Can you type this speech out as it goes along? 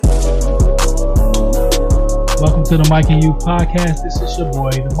Welcome to the Mike and You podcast. This is your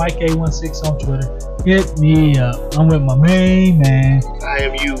boy, the Mike A16 on Twitter. Hit me up. I'm with my main man. I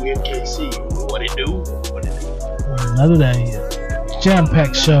am you, MKC. What it do? What it do? Another day.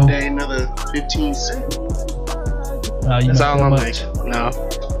 Jam-packed show. Another day, another 15 cents. That's all I'm making. No.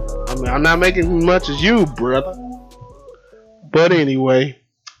 I'm not making as much as you, brother. But anyway,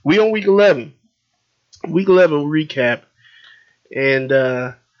 we on week 11. Week 11 recap.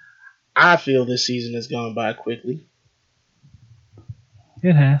 And I feel this season has gone by quickly.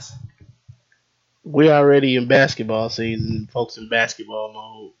 It has. We're already in basketball season, folks in basketball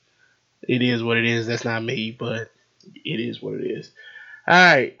mode. It is what it is. That's not me, but it is what it is. All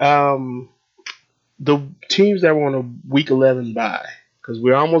right. The teams that were on a week 11 bye, because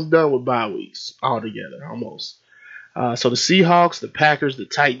we're almost done with bye weeks altogether, almost. So the Seahawks, the Packers, the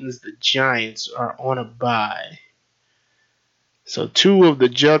Titans, the Giants are on a bye. So two of the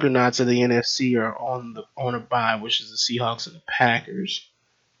juggernauts of the NFC are on a bye, which is the Seahawks and the Packers.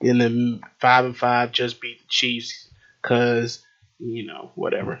 Then the 5-5 just beat the Chiefs because,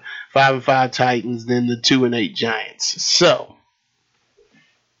 whatever. 5-5 Titans, then the 2-8 Giants. So,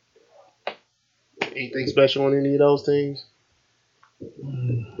 anything special on any of those teams?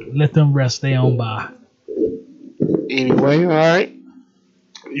 Let them rest their own bye. Anyway, all right.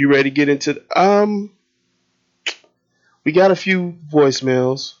 You ready to get into we got a few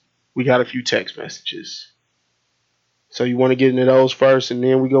voicemails. We got a few text messages. So you want to get into those first and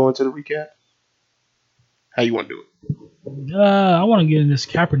then we go into the recap? How you want to do it? I want to get in this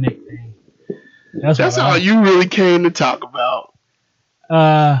Kaepernick thing. That's all you really came to talk about.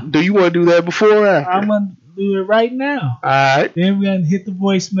 Do you want to do that before or after? I'm going to do it right now. All right. Then we're going to hit the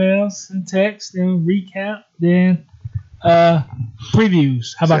voicemails and text, then recap, then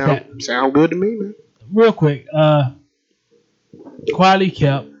previews. How about that? Sound good to me, man. Real quick, quietly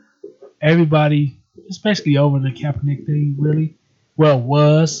kept. Everybody, especially over the Kaepernick thing, really. Well,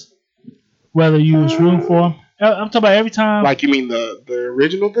 was. Whether you was rooting for him. I'm talking about every time. Like you mean the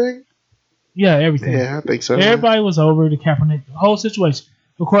original thing? Yeah, everything. Yeah, I think so. Everybody was over the Kaepernick whole situation.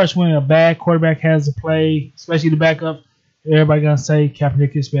 Of course, when a bad quarterback has to play, especially the backup, everybody gonna say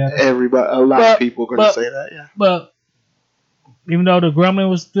Kaepernick is bad. A lot of people are gonna say that, yeah. But even though the grumbling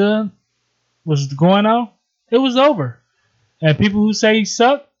was going on, it was over. And people who say he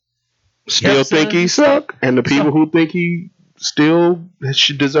sucked still think he sucked, and the people who think he still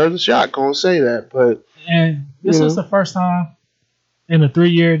deserves a shot gonna say that. But this is the first time in the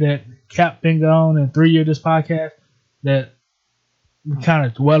 3 year that Cap been gone and 3 year this podcast that we're kind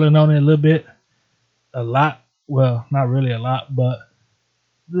of dwelling on it a little bit, a lot. Well, not really a lot, but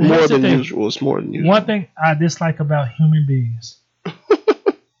more than usual. It's more than usual. One thing I dislike about human beings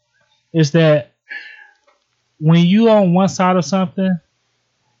is that when you on one side of something,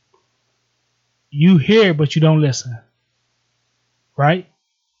 you hear but you don't listen. Right?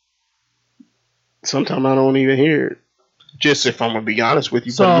 Sometimes I don't even hear it. Just if I'm going to be honest with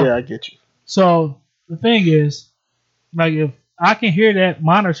you. But yeah, I get you. So the thing is, like if I can hear that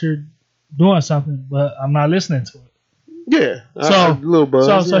monitor doing something, but I'm not listening to it. Yeah. So, a little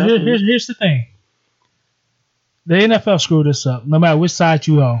buzz. So here's the thing. The NFL screwed this up, no matter which side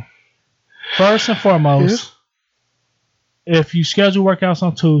you on. First and foremost, if you schedule workouts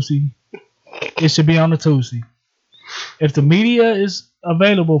on Tuesday, it should be on a Tuesday. If the media is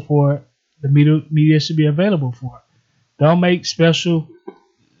available for it, the media should be available for it. Don't make special.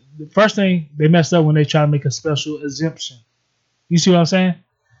 The first thing they messed up when they try to make a special exemption. You see what I'm saying?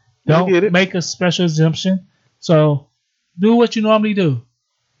 Don't make a special exemption. So do what you normally do.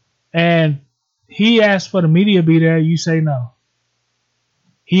 And he asked for the media to be there. You say no.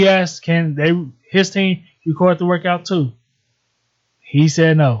 He asked, can his team record the workout too? He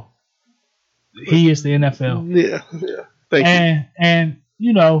said no. He is the NFL. Yeah. Thank you. And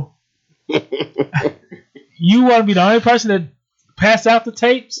you want to be the only person that pass out the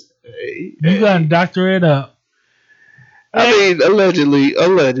tapes? You gotta doctor it up. I mean,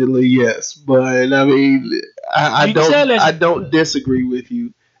 allegedly, yes, but I mean, I don't disagree with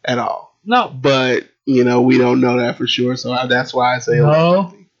you at all. No, but we don't know that for sure, so that's why I say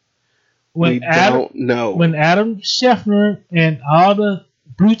no. When Adam Schefter and all the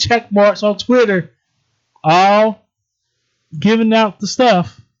blue check marks on Twitter, all giving out the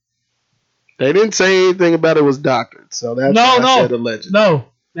stuff. They didn't say anything about it was doctored, so that's why I said allegedly. No,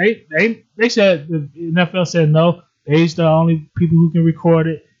 they said the NFL said no. They's the only people who can record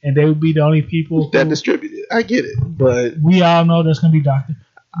it, and they would be the only people that distribute it. I get it, but we all know that's gonna be doctored.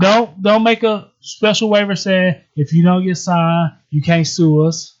 Don't make a special waiver saying if you don't get signed, you can't sue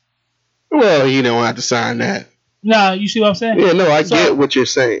us. Well, you don't have to sign that. No, you see what I'm saying? Yeah, no, I get what you're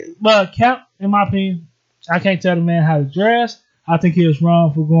saying. But Cap, in my opinion, I can't tell the man how to dress. I think he was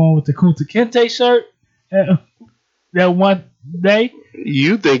wrong for going with the Kunta Kinte shirt that one day.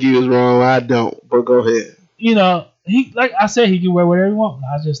 You think he was wrong? I don't. But go ahead. He like I said, he can wear whatever he wants.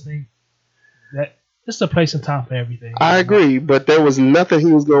 I just think that it's a place and time for everything. I agree, but there was nothing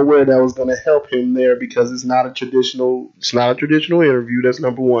he was going to wear that was going to help him there because it's not a traditional. It's not a traditional interview. That's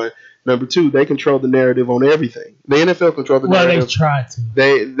number one. Number two, they control the narrative on everything. The NFL control the narrative. Well, they try to.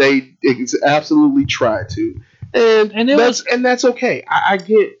 They absolutely try to, and that's okay. I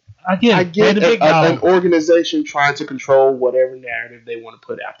get an organization trying to control whatever narrative they want to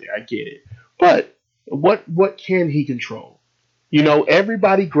put out there. I get it, but what can he control?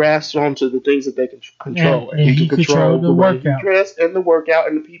 Everybody grasps onto the things that they can control. And he can control the workout. He dressed and the workout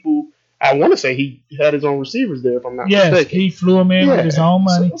and the people. I want to say he had his own receivers there, if I'm not mistaken. Yes, he flew them in with his own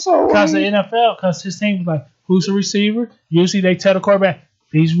money. Because the NFL, because his team was like, who's a receiver? Usually they tell the quarterback,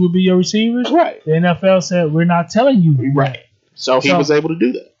 these will be your receivers. Right. The NFL said, we're not telling you. Right. So he was able to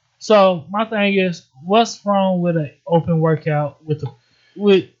do that. So my thing is, what's wrong with an open workout with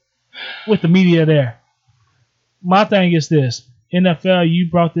the media there? My thing is this. NFL,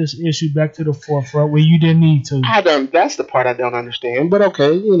 you brought this issue back to the forefront where you didn't need to. That's the part I don't understand. But okay,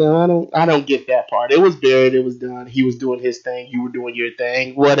 I don't get that part. It was buried. It was done. He was doing his thing. You were doing your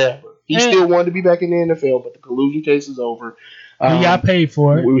thing. Whatever. He still wanted to be back in the NFL, but the collusion case is over. He got paid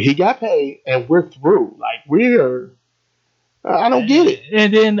for it. He got paid, and we're through. I don't get it.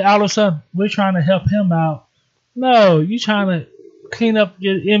 And then all of a sudden, we're trying to help him out. No, you're trying to clean up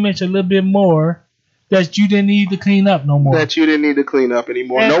your image a little bit more. That you didn't need to clean up no more. That you didn't need to clean up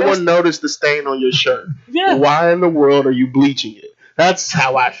anymore. No one noticed the stain on your shirt. Yeah. Why in the world are you bleaching it? That's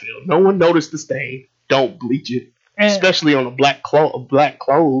how I feel. No one noticed the stain. Don't bleach it, especially on a black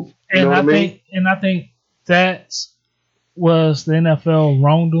clothes. You know what I mean? And I think that was the NFL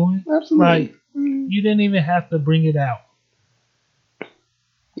wrongdoing. Absolutely. Like you didn't even have to bring it out.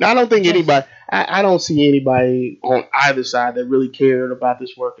 I don't think anybody. I don't see anybody on either side that really cared about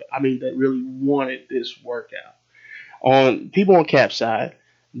this workout. I mean, that really wanted this workout. On people on Cap's side,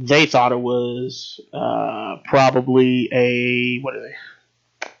 they thought it was probably a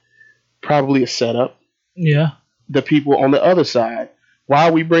setup. Yeah. The people on the other side, why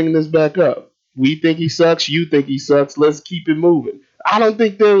are we bringing this back up? We think he sucks. You think he sucks. Let's keep it moving. I don't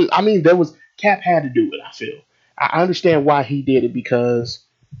think there was. Cap had to do it. I feel. I understand why he did it because.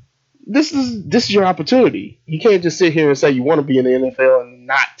 This is your opportunity. You can't just sit here and say you want to be in the NFL and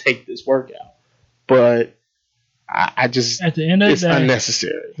not take this workout. But I just at the end of the it's day,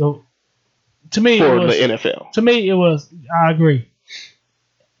 unnecessary. To me, for the NFL. To me, it was. I agree,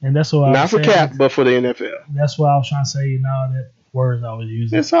 and that's what not for Cap, but for the NFL. That's what I was trying to say. That words I was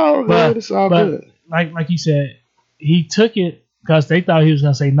using. It's all good. It's all good. Like you said, he took it because they thought he was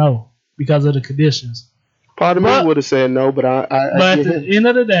going to say no because of the conditions. Part of me would have said no, but But at the end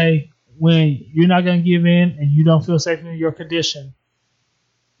of the day, when you're not going to give in and you don't feel safe in your condition,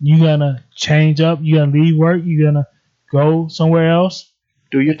 you're going to change up. You're going to leave work. You're going to go somewhere else.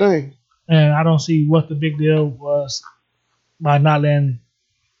 Do your thing. And I don't see what the big deal was by not letting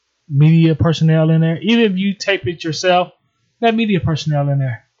media personnel in there. Even if you tape it yourself, let media personnel in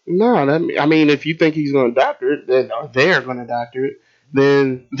there. No, if you think he's going to doctor it, then they're going to doctor it.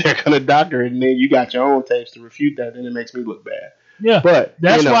 Then they're going to doctor it, and then you got your own tapes to refute that, then it makes me look bad. Yeah, but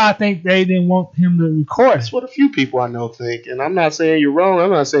that's why I think they didn't want him to record. That's what a few people I know think, and I'm not saying you're wrong. I'm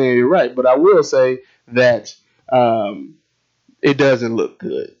not saying you're right, but I will say that it doesn't look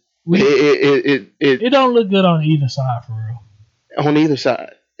good. It don't look good on either side for real. On either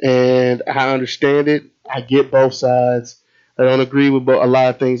side, and I understand it. I get both sides. I don't agree with a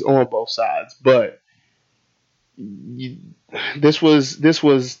lot of things on both sides, but this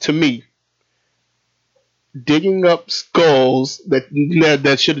was to me. Digging up skulls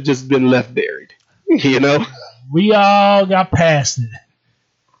that should have just been left buried. We all got past it.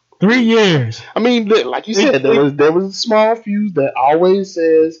 3 years. I mean, like you said, there was a small fuse that always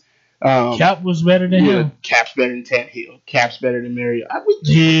says Cap was better than him. Cap's better than Tannehill. Cap's better than Mariota.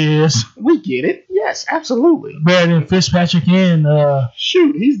 Yes, we get it. Yes, absolutely. Better than Fitzpatrick and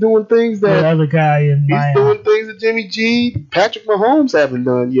shoot, he's doing things that the other guy in Miami. He's doing things that Jimmy G, Patrick Mahomes haven't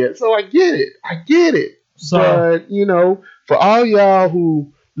done yet. So I get it. So, but, for all y'all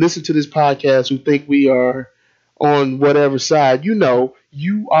who listen to this podcast who think we are on whatever side,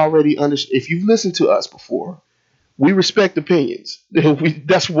 you already understand. If you've listened to us before, we respect opinions.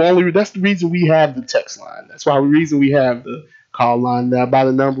 That's the reason we have the text line. That's why the reason we have the call line now by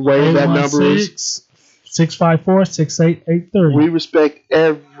the number. Where that number is 654-6883. We respect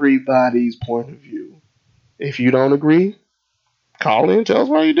everybody's point of view. If you don't agree, Call in, tell us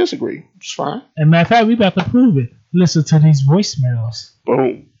why you disagree. It's fine. And matter of fact, we about to prove it. Listen to these voicemails.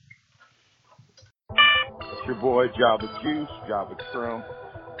 Boom. It's your boy Java Juice, Java Trump.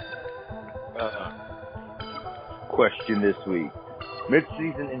 Question this week.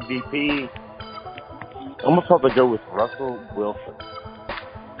 Mid-season MVP. I'm going to probably go with Russell Wilson.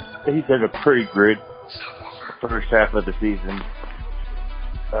 He's had a pretty good first half of the season.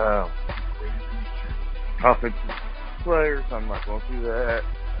 Offensive players, I'm not going to do that.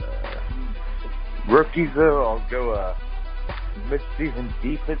 Rookies, though, I'll go mid-season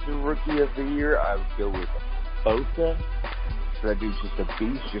defensive rookie of the year. I would go with Bosa. That dude's just a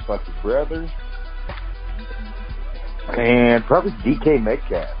beast, just like his brother. And probably DK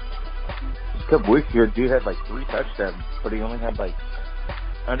Metcalf. Just a couple weeks ago, dude had like 3 touchdowns, but he only had like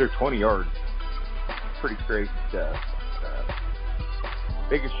under 20 yards. Pretty crazy stuff.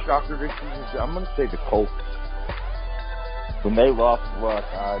 Biggest shocker this season, I'm going to say the Colts. When they lost Luck,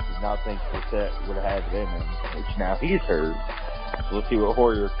 I did not think that would have had it in him, which now he's hurt. So we'll see what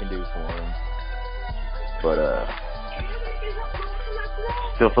Hoyer can do for him. But,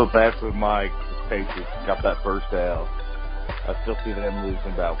 still feel bad for Mike. The Patriots got that first L. I still see them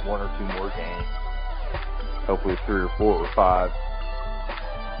losing about 1 or 2 more games. Hopefully 3 or 4 or 5.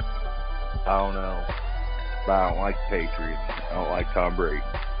 I don't know. But I don't like the Patriots. I don't like Tom Brady.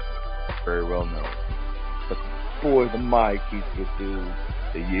 Very well known. But boy, the Mike, he's a good dude.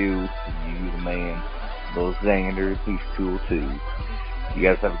 The you, the man. Those Xanders, he's cool too. You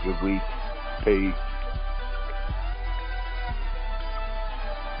guys have a good week. Peace.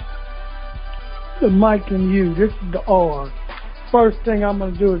 The Mike and you, this is the R. First thing I'm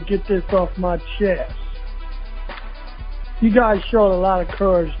going to do is get this off my chest. You guys showed a lot of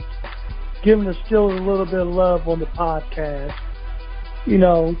courage, giving the Steelers a little bit of love on the podcast. You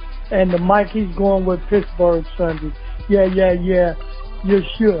know, and the Mike, he's going with Pittsburgh Sunday. Yeah, you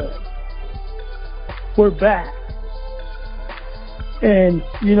should. We're back. And,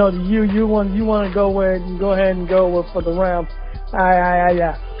 you know, you want to go ahead and go with for the Rams.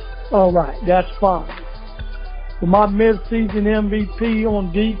 Yeah. All right, that's fine. But my mid-season MVP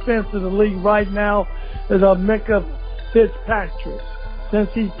on defense of the league right now is Micah Fitzpatrick. Since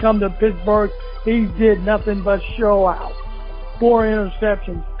he's come to Pittsburgh, he did nothing but show out. 4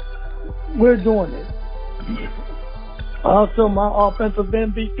 interceptions. We're doing it. Also, my offensive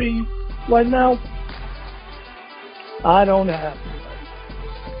MVP right now, I don't have to.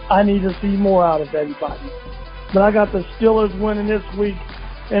 I need to see more out of everybody. But I got the Steelers winning this week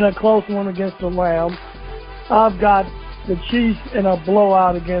in a close one against the Rams. I've got the Chiefs in a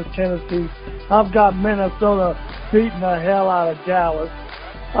blowout against Tennessee. I've got Minnesota beating the hell out of Dallas.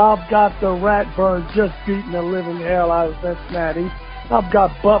 I've got the Ratbirds just beating the living hell out of Cincinnati. I've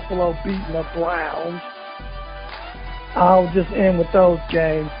got Buffalo beating the Browns. I'll just end with those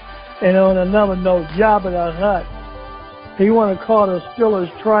games. And on another note, Jabba the Hutt, he want to call the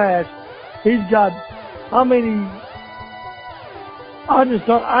Steelers trash. He's got how many? I just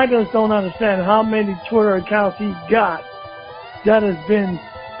don't understand how many Twitter accounts he's got that has been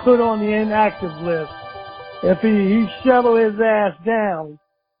put on the inactive list. If he shoveled his ass down,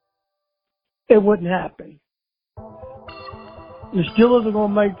 it wouldn't happen. The Steelers are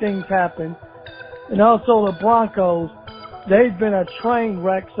going to make things happen. And also the Broncos, they've been a train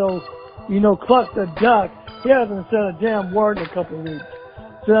wreck. So, Cluck the Duck, he hasn't said a damn word in a couple of weeks.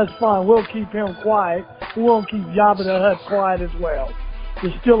 So that's fine. We'll keep him quiet. We won't keep Jabba the Hutt quiet as well. The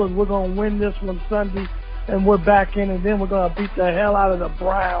Steelers, we're going to win this one Sunday, and we're back in, and then we're going to beat the hell out of the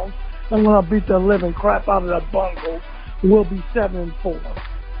Browns. I'm going to beat the living crap out of the Bungles. We'll be 7-4.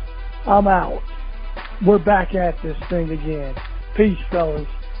 I'm out. We're back at this thing again. Peace, fellas.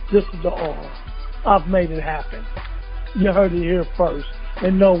 This is the R. I've made it happen. You heard it here first,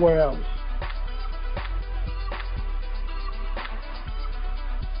 and nowhere else.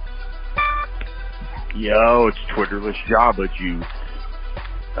 Yo, it's Twitterless Jabba Juice.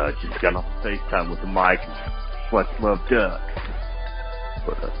 Just got off FaceTime with the mic and Flex Love Duck.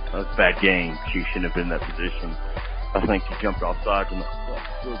 But that was a bad game. She shouldn't have been in that position. I think he jumped offside from the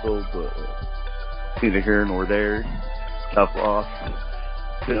field goal, but neither here nor there. Tough loss.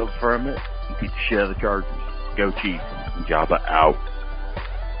 Build from it and beat the shit out of the Chargers. Go Chiefs. Jabba out.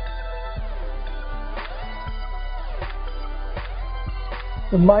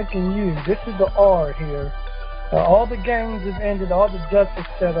 The Mike and you, this is the R here. All the games have ended, all the dust is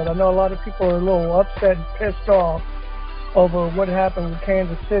settled. I know a lot of people are a little upset and pissed off over what happened with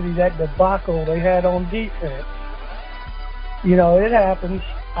Kansas City, that debacle they had on defense. It happens.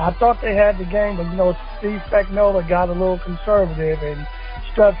 I thought they had the game, but Steve Spagnuolo got a little conservative and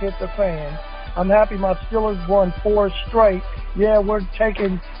stuff hit the fan. I'm happy my Steelers won 4 straight. Yeah, we're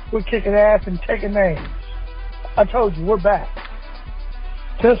kicking ass and taking names. I told you, we're back.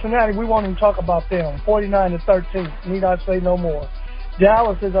 Cincinnati, we won't even talk about them. 49-13. Need I say no more.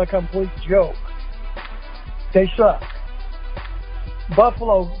 Dallas is a complete joke. They suck.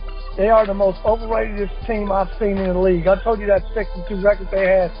 Buffalo, they are the most overrated team I've seen in the league. I told you that 62 record they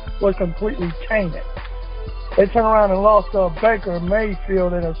had was completely tainted. They turned around and lost to Baker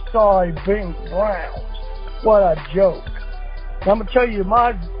Mayfield and a sorry Bing Browns. What a joke. I'm going to tell you,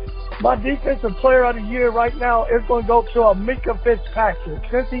 my defensive player of the year right now is going to go to Micah Fitzpatrick.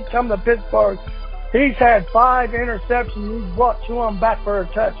 Since he come to Pittsburgh, he's had 5 interceptions. He's brought 2 of them back for a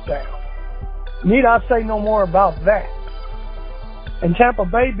touchdown. Need I say no more about that? And Tampa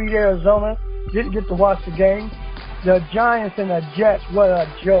Bay beat Arizona. Didn't get to watch the game. The Giants and the Jets, what a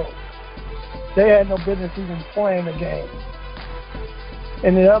joke. They had no business even playing the game.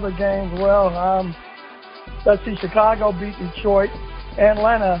 In the other games, well, let's see, Chicago beat Detroit.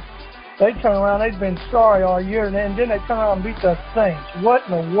 Atlanta, they turned around. They've been sorry all year, and then they turn around and beat the Saints. What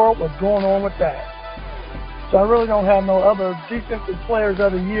in the world was going on with that? So I really don't have no other defensive players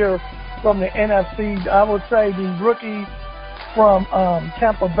of the year from the NFC. I would say the rookie from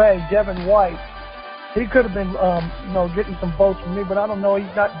Tampa Bay, Devin White. He could have been, getting some votes from me, but I don't know.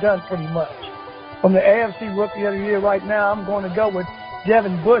 He's not done pretty much. From the AFC Rookie of the Year right now, I'm going to go with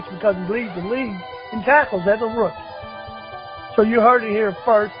Devin Bush because he leads the league in tackles as a rookie. So you heard it here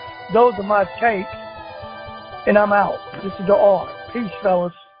first. Those are my takes, and I'm out. This is the R. Peace,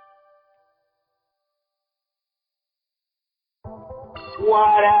 fellas.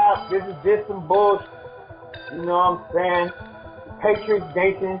 What up? This is Distant Bush. You know what I'm saying? Patriots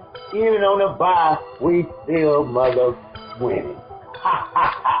Nation, even on the bye, we still mother winning.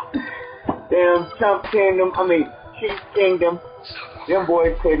 Damn Chiefs Kingdom, them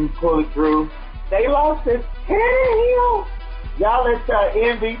boys couldn't pull it through. They lost to Tannehill. Y'all let your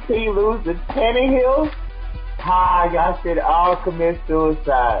MVP lose to Tannehill? Y'all should all commit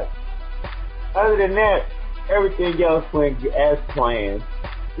suicide. Other than that, everything else went as planned.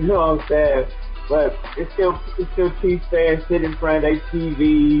 You know what I'm saying? But it's still Chiefs fans sitting in front of their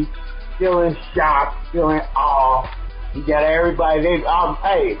TV, still in shock, still in awe. You got everybody.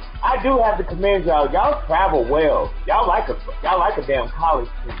 Hey, I do have to commend y'all. Y'all travel well. Y'all like a damn college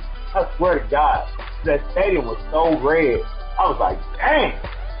team. I swear to God, that stadium was so red. I was like, dang.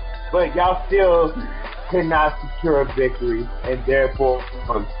 But y'all still could not secure a victory, and therefore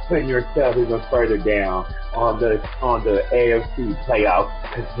putting yourself even further down on the AFC playoff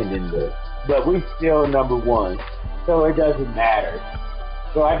contending list. But we still number 1, so it doesn't matter.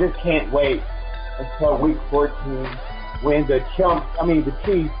 So I just can't wait until week 14 when the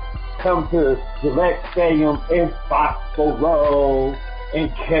Chiefs come to Gillette Stadium in Foxborough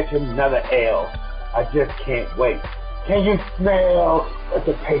and catch another L. I just can't wait. Can you smell what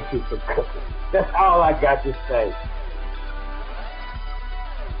the Patriots are cooking? That's all I got to say.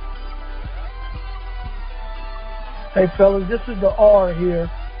 Hey, fellas, this is the R here.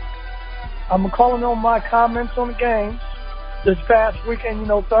 I'm calling on my comments on the games. This past weekend,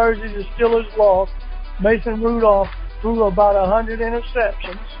 Thursday, the Steelers lost. Mason Rudolph threw about 100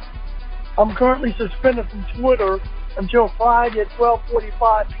 interceptions. I'm currently suspended from Twitter until Friday at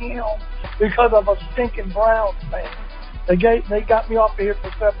 12:45 p.m. because of a stinking Browns fan. They got me off of here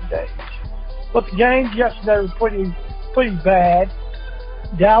for 7 days. But the games yesterday were pretty bad.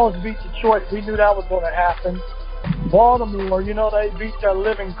 Dallas beat Detroit. We knew that was going to happen. Baltimore, they beat the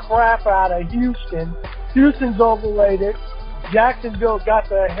living crap out of Houston. Houston's overrated. Jacksonville got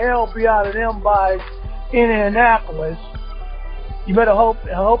the hell beat out of them by Indianapolis. You better hope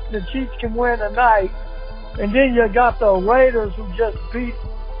the Chiefs can win tonight. And then you got the Raiders who just beat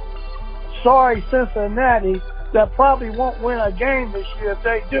Cincinnati that probably won't win a game this year. If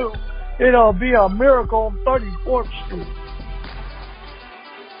they do, it'll be a miracle on 34th Street.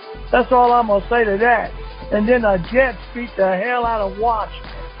 That's all I'm going to say to that. And then the Jets beat the hell out of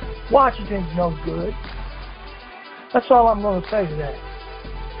Washington. Washington's no good. That's all I'm going to say to that.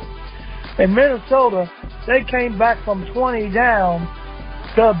 In Minnesota, they came back from 20 down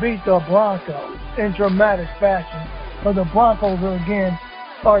to beat the Broncos in dramatic fashion. But the Broncos, again,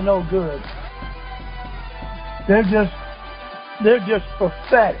 are no good. They're just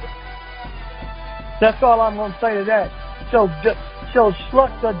pathetic. That's all I'm going to say to that. So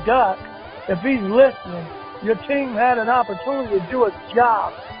Schluck the Duck, if he's listening, your team had an opportunity to do its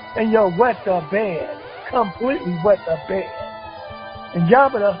job, and you wet the bed. Completely wet the bed. And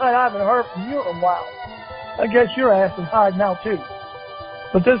Jabba the Hutt, I haven't heard from you in a while. I guess your ass is hiding out too.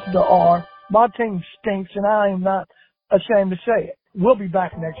 But this is the R. My team stinks, and I am not ashamed to say it. we'll be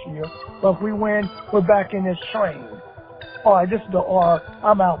back next year. But if we win, we're back in this train. All right, this is the R.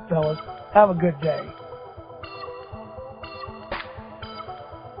 I'm out, fellas. Have a good day.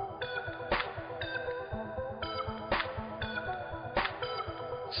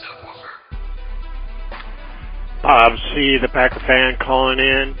 Bob C., the Packer fan, calling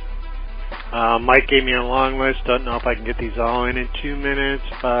in. Mike gave me a long list. Don't know if I can get these all in 2 minutes,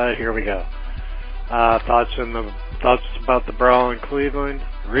 but here we go. Thoughts about the brawl in Cleveland.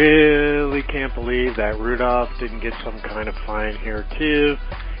 Really can't believe that Rudolph didn't get some kind of fine here too.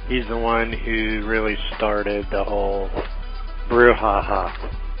 He's the one who really started the whole brouhaha.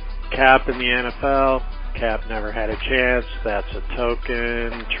 Cap in the NFL. Cap never had a chance. That's a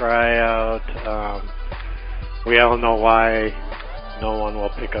token tryout. We all know why no one will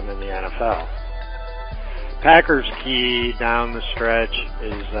pick him in the NFL. Packers' key down the stretch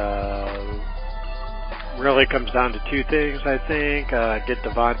is really comes down to two things, I think. Get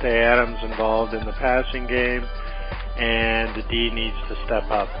Devontae Adams involved in the passing game, and the D needs to step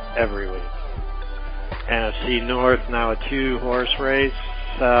up every week. NFC North, now a 2-horse race.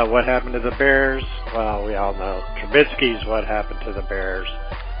 What happened to the Bears? Well, we all know. Trubisky's what happened to the Bears.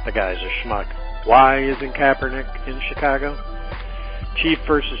 The guy's a schmuck. Why isn't Kaepernick in Chicago? Chief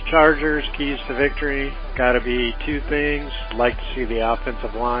versus Chargers, keys to victory. Got to be two things. Like to see the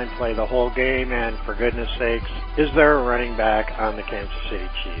offensive line play the whole game, and for goodness sakes, is there a running back on the Kansas City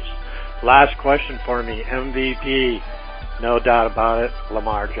Chiefs? Last question for me, MVP. No doubt about it,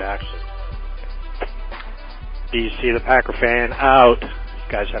 Lamar Jackson. DC, the Packer fan, out.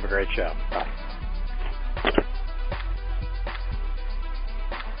 You guys have a great show. Bye.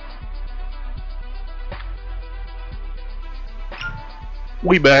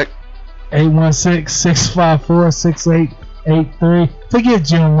 We back. 816-654-6883. Forget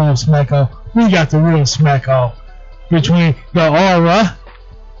Jim Love Smacko. We got the real Smacko. Between the Aura,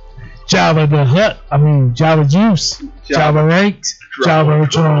 Java the Hut, Java Juice, Java Ranks, Java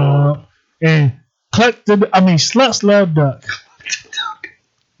Trump, and Sluts Love Duck.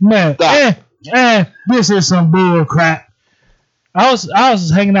 Man, this is some bull crap. I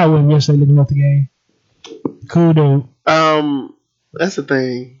was hanging out with him yesterday looking at the game. Cool dude. That's the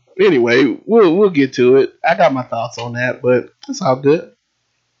thing. Anyway, we'll get to it. I got my thoughts on that, but it's all good.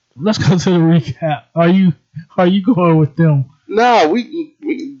 Let's go to the recap. Are you going with them? No, we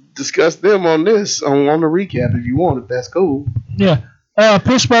can discuss them on this on the recap if you want. If that's cool. Yeah.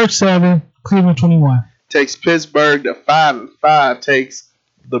 Pittsburgh 7, Cleveland 21. Takes Pittsburgh to 5-5. Takes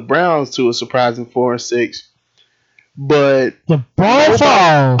the Browns to a surprising 4-6. But the ball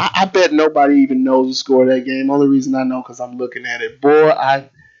fall. I bet nobody even knows the score of that game. Only reason I know because I'm looking at it. Boy, I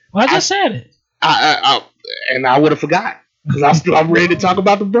just said it. And I would have forgot because I'm ready to talk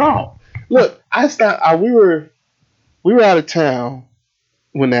about the brawl. Look, we were out of town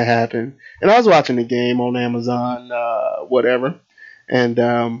when that happened, and I was watching the game on Amazon, whatever, and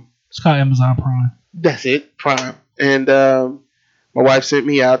it's called Amazon Prime. That's it, Prime. And my wife sent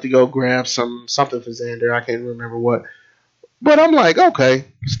me out to go grab something for Xander. I can't remember what. But I'm like, okay,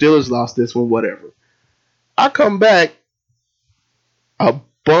 Steelers lost this one, whatever. I come back, a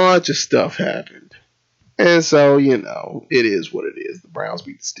bunch of stuff happened. And so, it is what it is. The Browns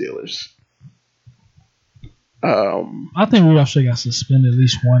beat the Steelers. I think we also got suspended at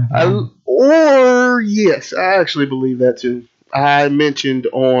least one game. Yes, I actually believe that too. I mentioned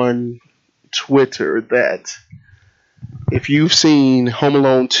on Twitter that if you've seen Home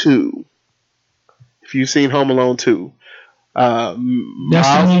Alone 2,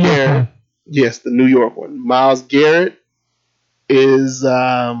 Myles Garrett, yes, the New York one. Myles Garrett is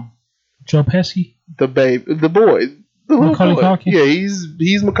Joe Pesci, the boy, the Macaulay Culkin. Yeah,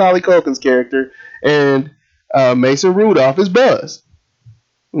 he's Macaulay Culkin's character, and Mason Rudolph is Buzz,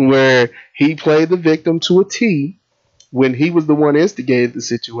 where he played the victim to a T when he was the one instigated the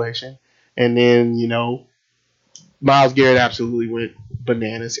situation, and then Myles Garrett absolutely went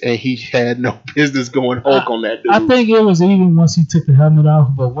bananas, and he had no business going Hulk on that dude. I think it was even once he took the helmet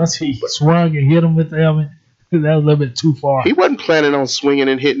off, but once he swung and hit him with the helmet, that was a little bit too far. He wasn't planning on swinging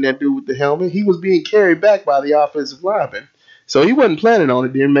and hitting that dude with the helmet. He was being carried back by the offensive lineman. So he wasn't planning on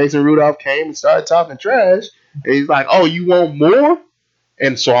it. Then Mason Rudolph came and started talking trash, and he's like, oh, you want more?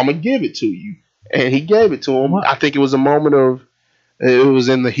 And so I'm going to give it to you. And he gave it to him. What? I think it was a moment of, it was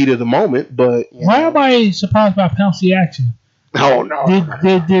in the heat of the moment, but... Why am I surprised by Pouncey action? Oh, no. Did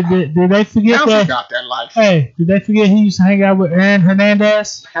they forget Pouncey that? got that life. Hey, did they forget he used to hang out with Aaron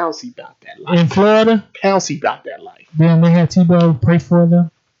Hernandez? Pouncey got that life. In Florida? Pouncey got that life. Then they had Tebow pray for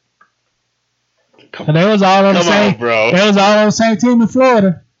them. And they was all on the same. Bro. They was all on the same team in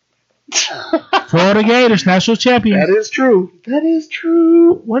Florida. Florida Gators, national champions. That is true. That is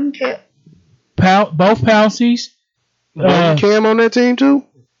true. One Cam. Both Pouncies. One Cam on that team too.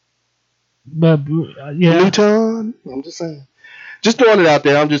 But yeah, Newton. I'm just saying. Just throwing it out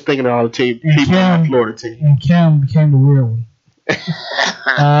there. I'm just thinking of all the people on the Florida team. And Cam became the real one.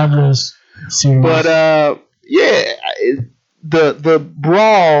 I was serious. But the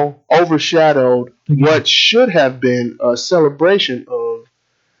brawl overshadowed what should have been a celebration of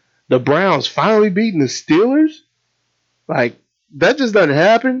the Browns finally beating the Steelers. Like, that just doesn't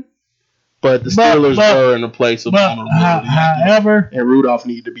happen. But the Steelers were in a place of vulnerability. However, and Rudolph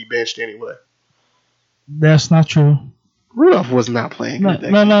needed to be benched anyway. That's not true. Rudolph was not playing good.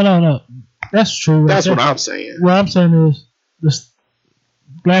 No. That's true. That's what I'm saying. What I'm saying is, this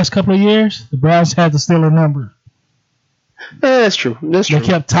last couple of years, the Browns had the Steelers number. That's true. They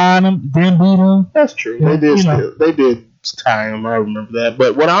kept tying them, then beat them. That's true. They did tie them. I remember that.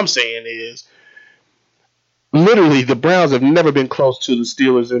 But what I'm saying is, literally, the Browns have never been close to the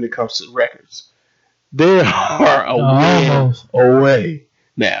Steelers when it comes to records. They are a win away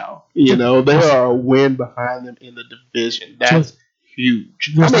now. You know, they are a win behind them in the division. That's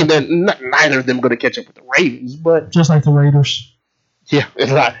huge. I mean, neither of them are going to catch up with the Ravens, but just like the Raiders. Yeah,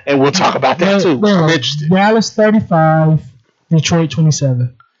 and we'll talk about that too. I'm interested. Dallas 35, Detroit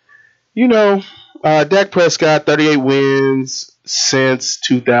 27. You know, Dak Prescott 38 wins since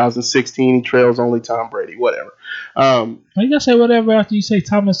 2016. He trails only Tom Brady. Whatever. You gotta say whatever after you say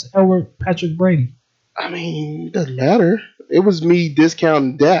Thomas Edward Patrick Brady. I mean, it doesn't matter. It was me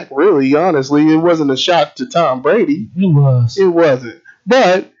discounting Dak, really, honestly. It wasn't a shot to Tom Brady. It was. It wasn't.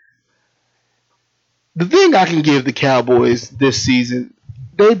 But the thing I can give the Cowboys this season,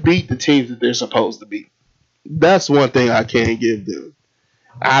 they beat the teams that they're supposed to beat. That's one thing I can give them.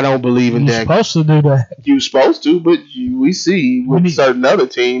 I don't believe in Dak. You're supposed to do that. You're supposed to, but we see with certain other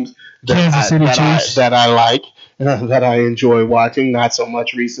teams that I like, that I enjoy watching, not so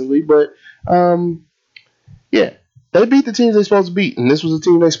much recently, but yeah, they beat the teams they're supposed to beat, and this was the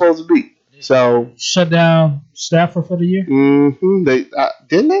team they're supposed to beat. So shut down Stafford for the year. Mm-hmm. They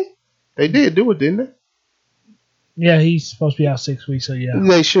didn't they? They did do it, didn't they? Yeah, he's supposed to be out 6 weeks, so yeah.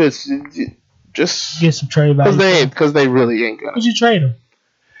 They should just get some trade value. Because they really ain't gonna. Would you trade him?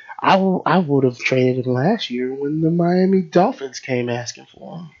 I would have traded him last year when the Miami Dolphins came asking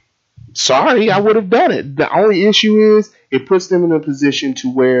for him. Sorry, I would have done it. The only issue is it puts them in a position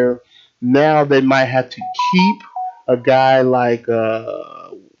to where now they might have to keep a guy like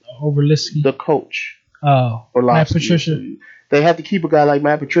Overlisky, the coach. Oh, Matt Patricia. They have to keep a guy like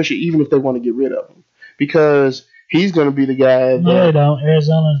Matt Patricia even if they want to get rid of him because he's going to be the guy. No, they don't.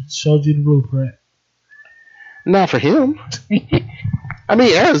 Arizona showed you the blueprint. Not for him. I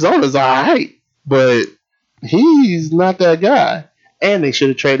mean, Arizona's all right, but he's not that guy. And they should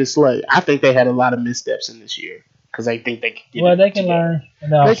have traded Slay. I think they had a lot of missteps in this year because they think they can get Well, they can learn.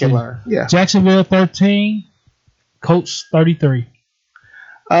 They can learn, yeah. Jacksonville 13, Colts 33.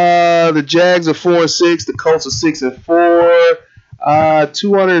 The Jags are 4-6. The Colts are 6-4.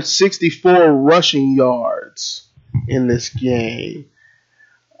 264 rushing yards in this game.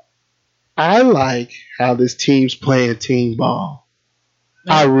 I like how this team's playing team ball.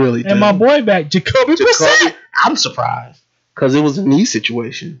 I really do. And my boy back, Jacoby Brissett. I'm surprised because it was a knee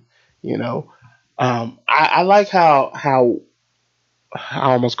situation. You know, I like how I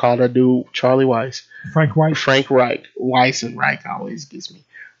almost called that dude Charlie Weiss. Frank Reich. Weiss and Reich always gets me.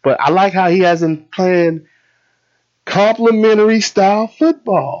 But I like how he hasn't playing complementary style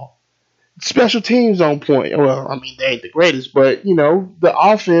football. Special teams on point. Well, I mean, they ain't the greatest, but, you know, the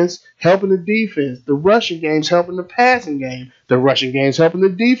offense helping the defense. The rushing game's helping the passing game. The rushing game's helping the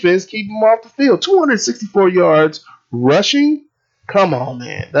defense keep them off the field. 264 yards rushing? Come on,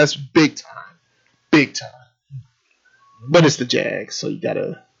 man. That's big time. Big time. But it's the Jags, so you got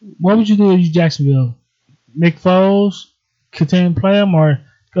to... What would you do if you Jacksonville? Nick Foles, continue to play him, or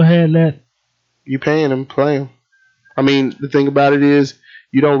go ahead and let... You paying him, play him. I mean, the thing about it is,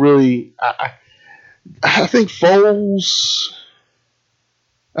 you don't really. I think Foles.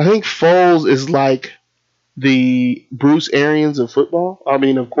 I think Foles is like the Bruce Arians of football. I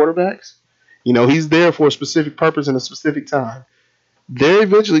mean, of quarterbacks. You know, he's there for a specific purpose and a specific time. They're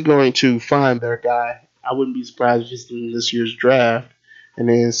eventually going to find their guy. I wouldn't be surprised if it's in this year's draft, and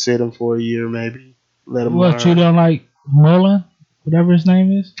then sit him for a year, maybe let him. What you don't like, Mullen, whatever his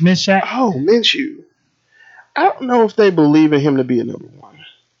name is, Minshew? Oh, Minshew. I don't know if they believe in him to be a number one.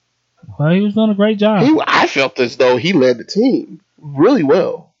 Well, he was doing a great job. I felt as though he led the team really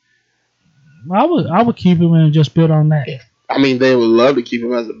well. I would keep him and just build on that. I mean, they would love to keep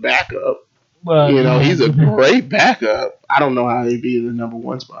him as a backup. Well, you know, he's a great backup. I don't know how he'd be in the number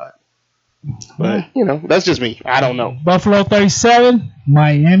one spot. But, that's just me. I don't know. Buffalo 37,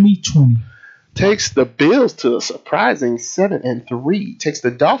 Miami 20. Takes the Bills to a surprising 7-3. Takes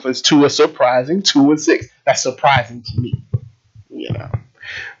the Dolphins to a surprising 2-6. That's surprising to me.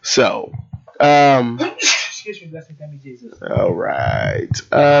 So, excuse me, blessed be Jesus. All right.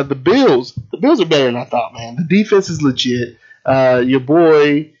 The Bills are better than I thought, man. The defense is legit. Your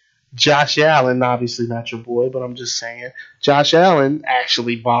boy Josh Allen, obviously not your boy, but I'm just saying, Josh Allen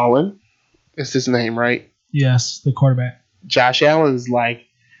actually balling. Is his name right? Yes, the quarterback. Josh Allen's like,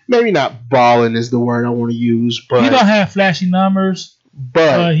 maybe not balling is the word I want to use, but he don't have flashy numbers,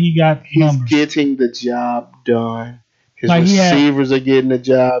 but he's numbers. Getting the job done. His receivers are getting the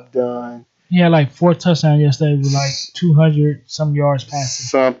job done. He had like 4 touchdowns yesterday with like 200 some yards passing.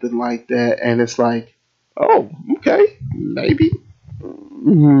 Something like that, and it's like, oh, okay, maybe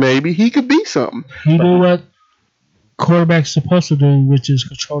he could be something. He do what quarterback's supposed to do, which is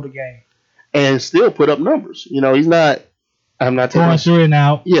control the game. And still put up numbers. He's not. I'm not going through and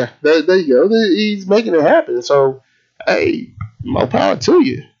out. Yeah, there you go. He's making it happen. So, hey, more power to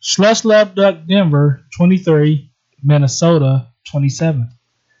you. Slush Love Duck Denver 23, Minnesota 27.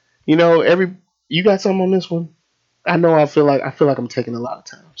 You got something on this one? I know. I feel like I'm taking a lot of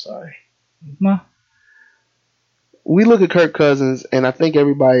time. Sorry. No. We look at Kirk Cousins, and I think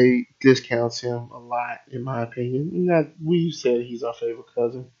everybody discounts him a lot, in my opinion. We said he's our favorite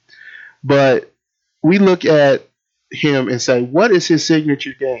cousin. But we look at him and say, what is his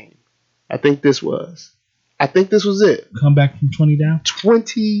signature game? I think this was it. Come back from 20 down?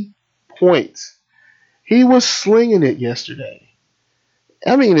 20 points. He was slinging it yesterday.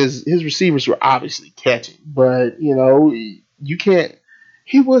 I mean, his receivers were obviously catching, but, you can't.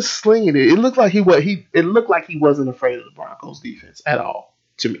 He was slinging it. It looked like he wasn't afraid of the Broncos defense at all,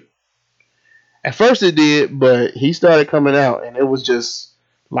 to me. At first it did, but he started coming out, and it was just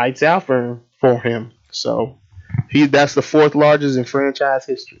lights out for him. So that's the 4th largest in franchise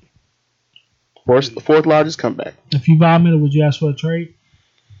history. The 4th largest comeback. If you vomited, would you ask for a trade?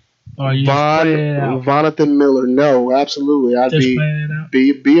 Or you Vonathan Miller? No, absolutely. I'd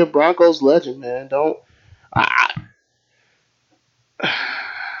be a Broncos legend, man.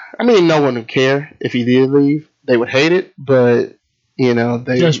 I mean, no one would care if he did leave. They would hate it, but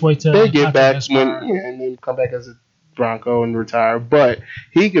they just wait till they get back and then come back as a Bronco and retire. But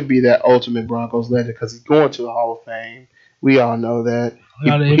he could be that ultimate Broncos legend because he's going to the Hall of Fame. We all know that. He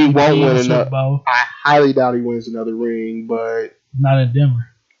won't win another. I highly doubt he wins another ring, but not in Denver.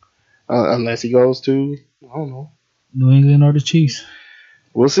 Unless he goes to, I don't know, New England or the Chiefs.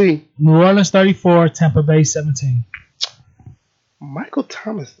 We'll see. New Orleans 34, Tampa Bay 17. Michael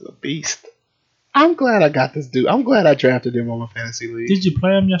Thomas is a beast. I'm glad I got this dude. I'm glad I drafted him on my fantasy league. Did you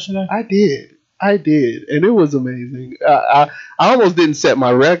play him yesterday? I did, and it was amazing. I almost didn't set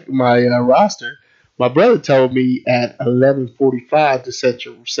my roster. My brother told me at 11:45 to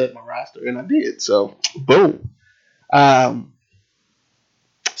set my roster, and I did. So, boom.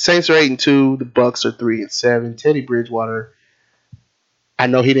 Saints are 8-2. The Bucks are 3-7. Teddy Bridgewater. I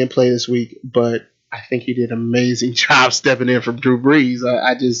know he didn't play this week, but I think he did an amazing job stepping in from Drew Brees.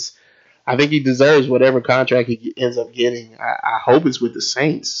 I think he deserves whatever contract he ends up getting. I hope it's with the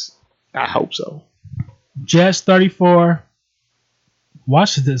Saints. I hope so. Jets 34,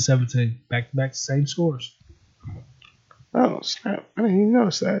 Washington 17. Back-to-back same scores. Oh, snap. I didn't even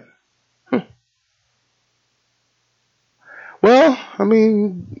notice that. Well, I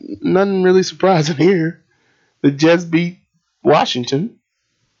mean, nothing really surprising here. The Jets beat Washington.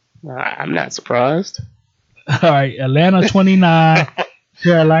 I'm not surprised. All right, Atlanta 29,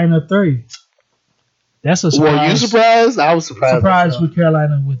 Carolina 3. That's a surprise. Were you surprised? I was surprised. Surprised with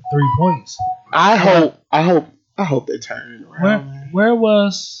Carolina with 3 points. I hope they turn it around. Where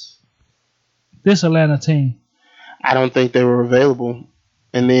was this Atlanta team? I don't think they were available.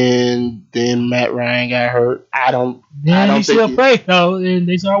 And then Matt Ryan got hurt. I don't still played though, and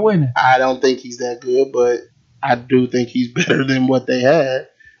they start winning. I don't think he's that good, but I do think he's better than what they had.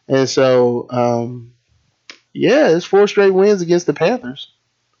 And so, it's 4 straight wins against the Panthers.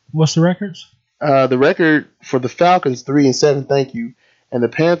 What's the records? The record for the Falcons 3-7, thank you, and the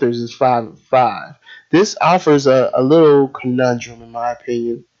Panthers is 5-5. This offers a little conundrum in my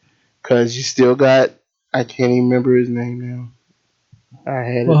opinion, because you still got, I can't even remember his name now. I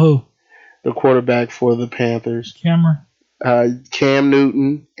had who? The quarterback for the Panthers. Cameron? Cam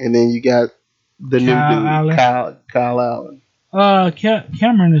Newton, and then you got the new dude, Kyle Allen.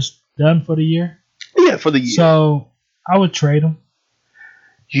 Cameron is done for the year. Yeah, for the year. So I would trade him.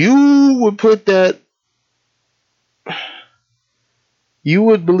 You would put that. You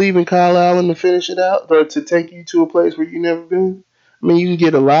would believe in Kyle Allen to finish it out, or to take you to a place where you've never been. I mean, you can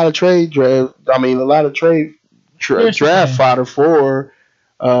get a lot of draft fodder for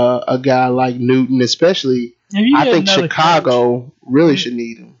a guy like Newton, especially. I think Chicago really should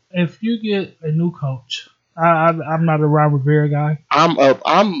need him. If you get a new coach, I'm not a Ron Rivera guy. I'm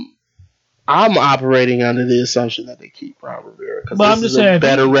operating under the assumption that they keep Ron Rivera because this is a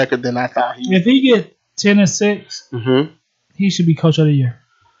better record than I thought he would. If he get 10-6, he should be coach of the year.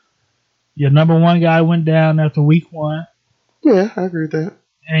 Your number one guy went down after week 1. Yeah, I agree with that.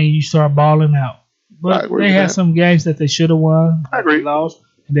 And you start balling out. But they had some games that they should have won. I agree.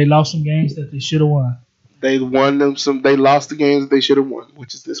 They lost some games that they should have won. They won them some. They lost the games that they should have won,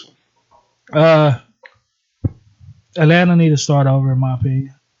 which is this one. Atlanta need to start over, in my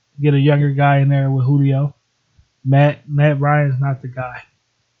opinion. Get a younger guy in there with Julio. Matt Ryan's not the guy.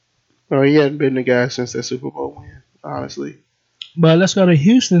 Oh, he hadn't been the guy since that Super Bowl win, honestly. But let's go to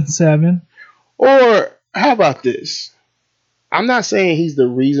Houston 7. Or how about this? I'm not saying he's the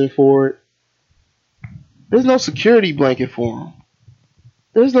reason for it. There's no security blanket for him.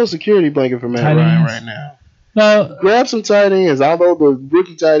 There's no security blanket for Matt Ryan right now. No, grab some tight ends. Although the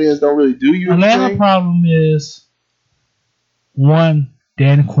rookie tight ends don't really do you anything. Atlanta problem is one,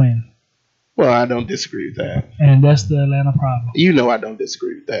 Dan Quinn. Well, I don't disagree with that. And that's the Atlanta problem. You know I don't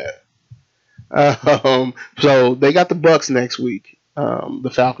disagree with that. So they got the Bucks next week.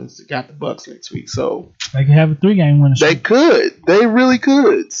 The Falcons got the Bucks next week. So they can have a 3-game winning streak. They could. They really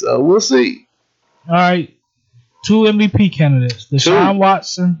could. So we'll see. All right. 2 MVP candidates. Deshaun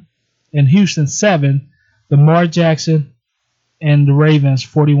Watson in Houston 7. Lamar Jackson and the Ravens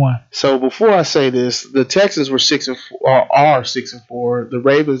 41. So before I say this, the Texans were 6-4, are 6-4. The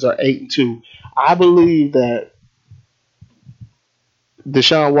Ravens are 8-2. I believe that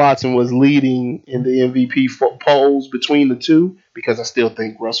Deshaun Watson was leading in the MVP polls between the two because I still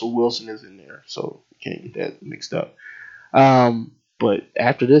think Russell Wilson is in there, so you can't get that mixed up. But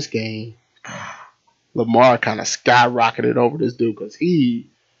after this game, Lamar kind of skyrocketed over this dude because he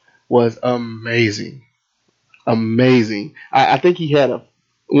was amazing. Amazing. I think he had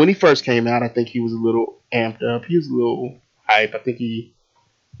when he first came out, I think he was a little amped up. He was a little hype. I think he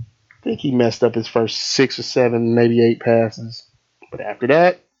messed up his first 6 or 7, maybe 8 passes. But after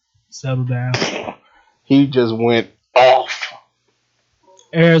that, settled down. He just went off.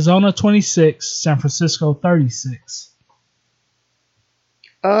 Arizona 26, San Francisco 36.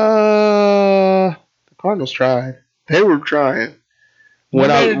 The Cardinals tried. They were trying.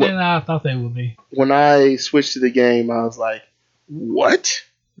 Better than I thought they would be. When I switched to the game, I was like, "What?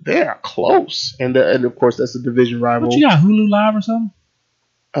 They are close." And of course, that's a division rival. What you got? Hulu Live or something?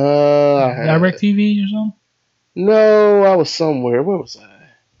 DirecTV or something? No, I was somewhere. Where was I?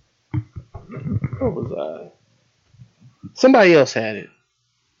 Somebody else had it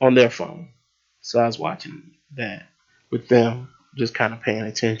on their phone, so I was watching that with them, just kind of paying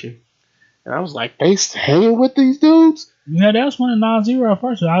attention. And I was like, "They hanging with these dudes?" Yeah, that was when 9-0 at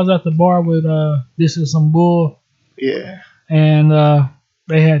first. I was at the bar with This Is Some Bull. Yeah. And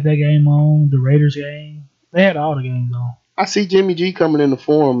they had that game on, the Raiders game. They had all the games on. I see Jimmy G coming in the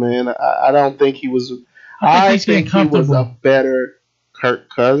form, man. I don't think he was. I think he was a better Kirk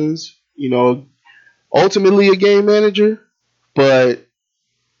Cousins. Ultimately a game manager, but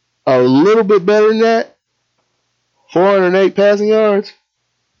a little bit better than that. 408 passing yards.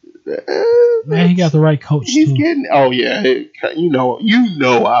 Man, he got the right coach. He's getting. Oh yeah,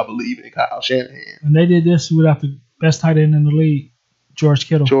 I believe in Kyle Shanahan. And they did this without the best tight end in the league, George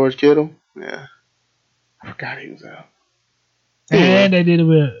Kittle. Yeah, I forgot he was out. And they did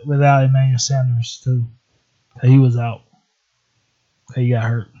it without Emmanuel Sanders too. He was out. He got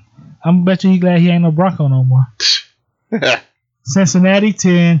hurt. I'm bet you he's glad he ain't no Bronco no more. Cincinnati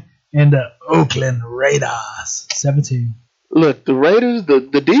 10 and the Oakland Raiders 17. Look, the Raiders,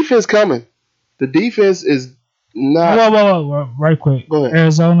 the defense coming. The defense is not. Whoa. Right quick. Go ahead.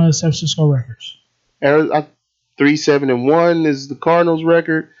 Arizona, San Francisco records. 3-7-1 is the Cardinals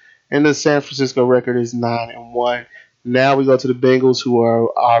record, and the San Francisco record is 9-1. Now we go to the Bengals, who are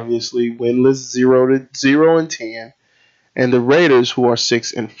obviously winless, 0-10, and the Raiders, who are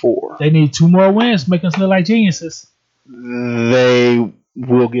 6-4. They need 2 more wins, make us look like geniuses. They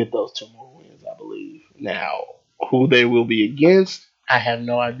will get those 2 more wins, I believe. Now, who they will be against, I have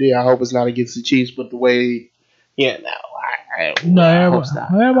no idea. I hope it's not against the Chiefs, but the way, everybody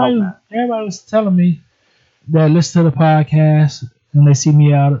was telling me that listen to the podcast and they see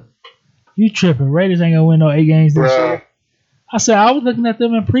me out. You tripping? Raiders ain't gonna win no 8 games this year. I said I was looking at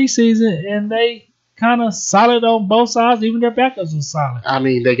them in preseason and they kind of solid on both sides. Even their backups was solid. I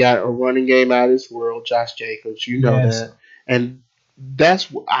mean, they got a running game out of this world, Josh Jacobs. You know that, and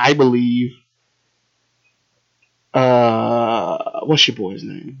that's what I believe. what's your boy's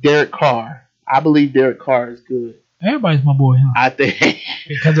name? Derek Carr. I believe Derek Carr is good. Everybody's my boy, huh? I think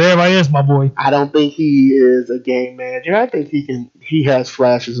Because everybody is my boy. I don't think he is a game manager. I think he has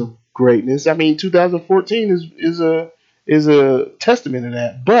flashes of greatness. I mean, 2014 is a testament to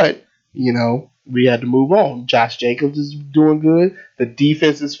that. But, we had to move on. Josh Jacobs is doing good. The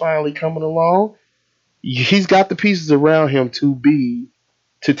defense is finally coming along. He's got the pieces around him to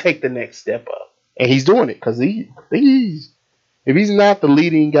take the next step up. And he's doing it because if he's not the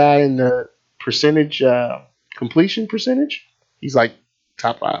leading guy in the percentage completion percentage, he's like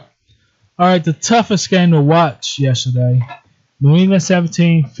top 5. All right, the toughest game to watch yesterday. New England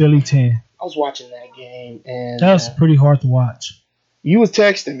 17, Philly 10. I was watching that game, and That was pretty hard to watch. you was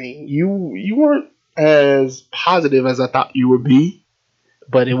texting me. You weren't as positive as I thought you would be,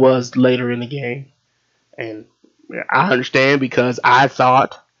 but it was later in the game. And I understand because I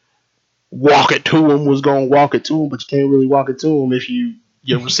thought walk it to him was going to walk it to him, but you can't really walk it to him if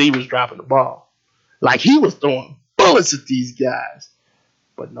your receiver's dropping the ball. Like, he was throwing bullets at these guys,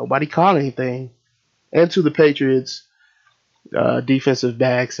 but nobody caught anything. And to the Patriots, defensive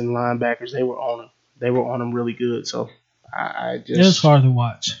backs and linebackers, they were on him. They were on him really good. So it was hard to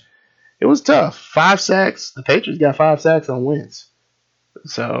watch. It was tough. 5 sacks. The Patriots got 5 sacks on Wentz.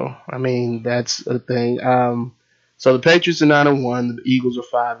 So, I mean, that's a thing. So the Patriots are 9-1. The Eagles are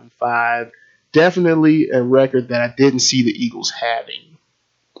 5-5. Definitely a record that I didn't see the Eagles having.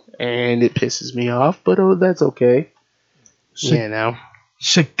 And it pisses me off, but that's okay. Chicago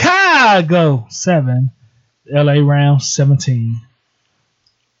 7, LA Rams 17.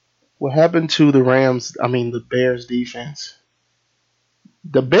 What happened to the Rams? I mean, the Bears defense.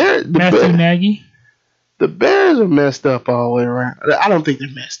 Matthew Nagy. The Bears are messed up all the way around. I don't think they're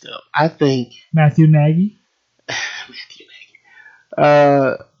messed up. I think Matthew Nagy.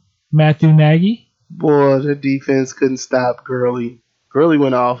 Matthew Nagy. Boy, the defense couldn't stop Gurley. Gurley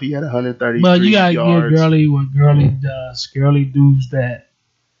went off. He had 133 yards. But you got to give Gurley what Gurley does. Gurley does that.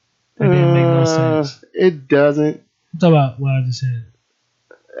 That didn't make no sense. It doesn't. Talk about what I just said.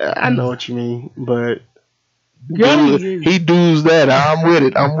 I know what you mean, but Gurley, he does that. I'm with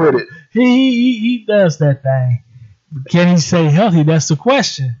it. He does that thing. Can he stay healthy? That's the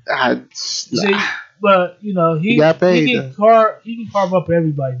question. See, but he got paid. He can carve up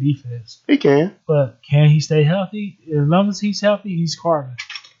everybody's defense. He can. But can he stay healthy? As long as he's healthy, he's carving.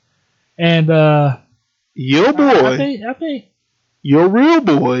 And your boy, I think your real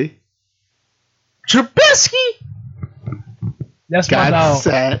boy, Trubisky. That's my dog.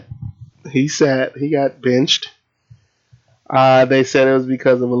 Sat. He sat. He got benched. They said it was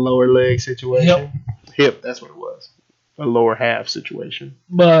because of a lower leg situation. Hip. That's what it was. A lower half situation.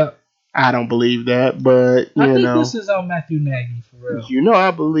 But I don't believe that. But I think this is on Matthew Nagy for real.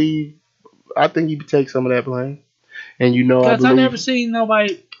 I think he could take some of that blame. And because I never seen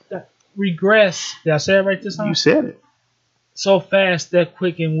nobody regress. Did I say it right this time? You said it. So fast, that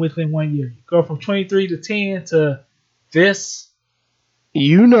quick, and within 1 year, go from 23 to 10 to this.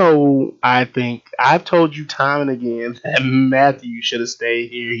 I think I've told you time and again that Matthew should have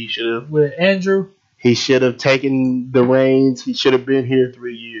stayed here. He should have with Andrew. He should have taken the reins. He should have been here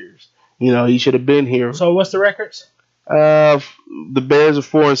 3 years. He should have been here. So what's the records? The Bears are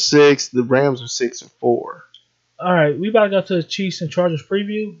 4-6. The Rams are 6-4. All right, we about to go to the Chiefs and Chargers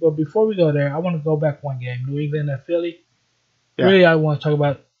preview. But before we go there, I want to go back one game: New England and Philly. Yeah. Really, I want to talk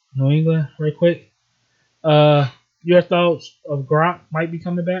about New England right quick. Your thoughts of Gronk might be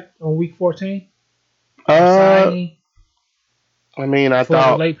coming back on Week 14? I mean, I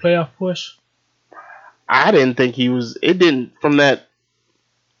thought a late playoff push. I didn't think he was. It didn't from that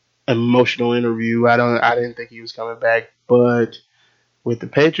emotional interview. I didn't think he was coming back. But with the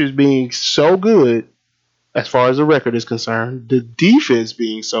Patriots being so good, as far as the record is concerned, the defense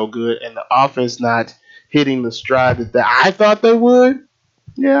being so good, and the offense not hitting the stride that I thought they would,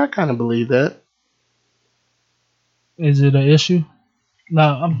 yeah, I kind of believe that. Is it an issue? No,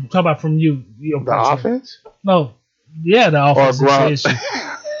 I'm talking about from you. The offense? No. Yeah, the offense is an issue.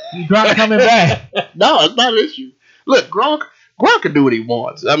 Gronk coming back. No, it's not an issue. Look, Gronk can do what he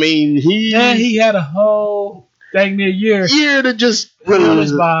wants. I mean, he had a whole dang near year to just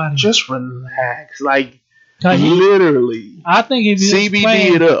his body. Just relax. Like, literally. I think if he was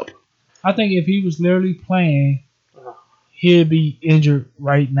playing, it up. I think if he was literally playing, he'd be injured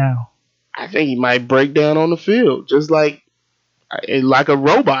right now. I think he might break down on the field, just like a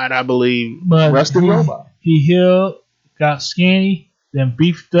robot, I believe. Resting robot. He healed, got skinny, then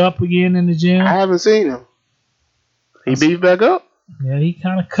beefed up again in the gym. I haven't seen him. He beefed back up? Yeah, he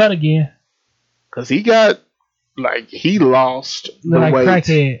kind of cut again. Because he got like he lost the Like weight.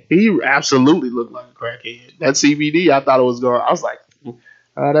 crackhead. He absolutely looked like a crackhead. That CBD, I thought it was going. I was like,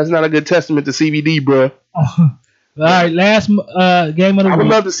 that's not a good testament to CBD, bro. All right, last game of the I would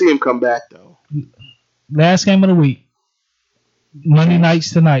week. love to see him come back though. Last game of the week. Monday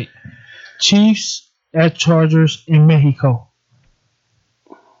nights tonight. Chiefs at Chargers in Mexico.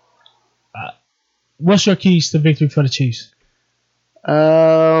 What's your keys to victory for the Chiefs? Man.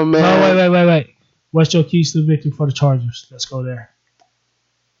 Oh, wait. What's your keys to victory for the Chargers? Let's go there.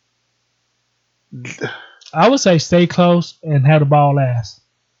 I would say stay close and have the ball last.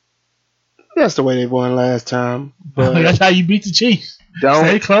 That's the way they won last time. But That's how you beat the Chiefs. Stay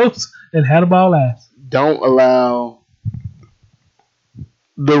don't close and have the ball last. allow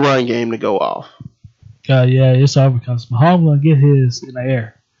the run game to go off. Yeah, it's over because Mahomes gonna get his in the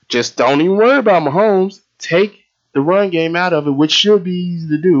air. Just don't even worry about Mahomes. Take the run game out of it, which should be easy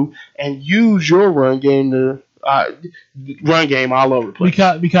to do, and use your run game to run game all over the place.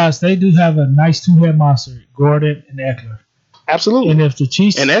 Because they do have a nice two-head monster, Gordon and Eckler. Absolutely. And if the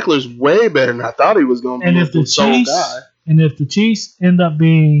Chiefs And Eckler's way better than I thought he was going to be. and if the sole Chiefs guy. and if the Chiefs end up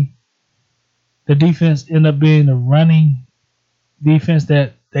being the defense end up being the running defense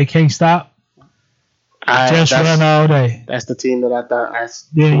that they can't stop, just run all day. That's the team that I thought.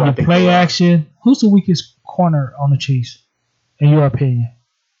 Then who I you think play they are. action. Who's the weakest corner on the Chiefs, in your opinion?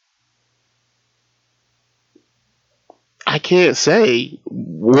 I can't say.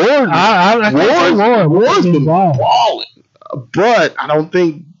 Ward. I can't say Ward's been balling. balling. But I don't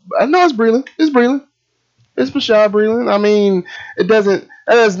think. I know it's Breland. It's Breland. It's Bashaud Breland. I mean, that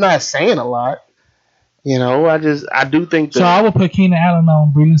is not saying a lot. You know, I do think that. So I would put Keenan Allen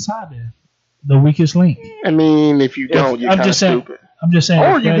on Breland's side then, the weakest link. I mean, if you don't, you're kind of stupid. I'm just saying.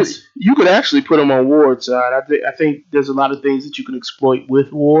 Or you could actually put him on Ward's side. I think there's a lot of things that you can exploit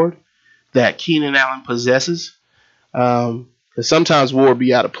with Ward that Keenan Allen possesses. Because sometimes Ward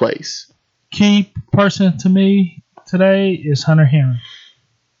be out of place. Key person to me today is Hunter Henry.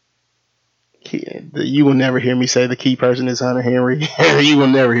 You will never hear me say the key person is Hunter Henry. You will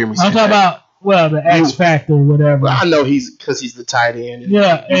never hear me say I'm talking that. about the X factor or whatever. I know because he's the tight end. And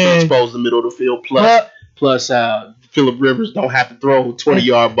Yeah, you can and- expose the middle of the field. Plus, Phillip Rivers don't have to throw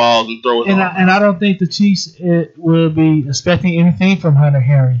 20-yard balls and throw it. And I don't think the Chiefs will be expecting anything from Hunter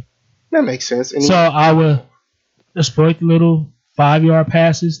Henry. That makes sense. And So I will exploit the little 5-yard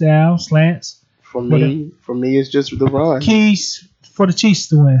passes down, slants. for me, it's just the run. Keys for the Chiefs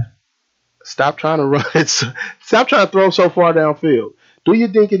to win. Stop trying to run it. Stop trying to throw so far downfield. Do your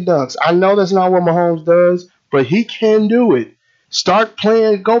dink and dunks. I know that's not what Mahomes does, but he can do it. Start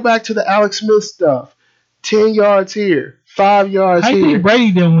playing. Go back to the Alex Smith stuff. 10 yards here, 5 yards How you here. think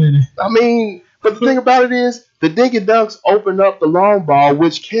Brady done winning? I mean, but the thing about it is, the dink and dunks open up the long ball,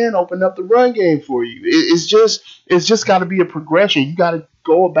 which can open up the run game for you. It's just got to be a progression. You got to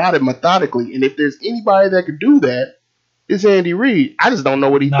go about it methodically. And if there's anybody that could do that, it's Andy Reid. I just don't know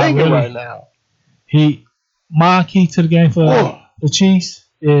what he's Not thinking really. right now. My key to the game for the Chiefs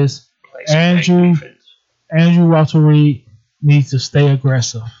is Andrew Walter Reid needs to stay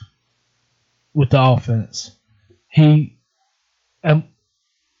aggressive with the offense.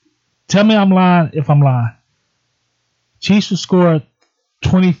 Tell me I'm lying if I'm lying. Chiefs will score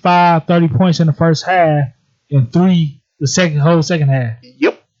 25, 30 points in the first half and 3 the whole second half.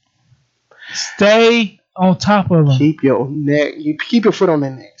 Yep. Stay on top of them. Keep your neck. You keep your foot on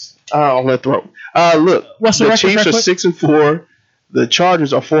their necks. On their throat. Look, What's the record, Chiefs are record? 6-4. The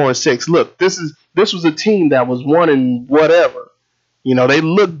Chargers are 4-6. Look, this was a team that was 1 whatever. You know, they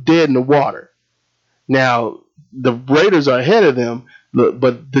looked dead in the water. Now the Raiders are ahead of them,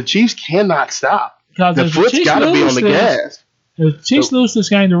 but the Chiefs cannot stop. Because The if foot's Chiefs got to be on lose the this- gas. If the Chiefs lose this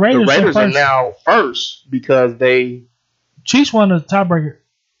game, the The Raiders Raiders are first. now first because they. Chiefs won the tiebreaker.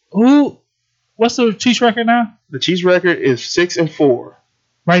 What's the Chiefs record now? The Chiefs record is 6-4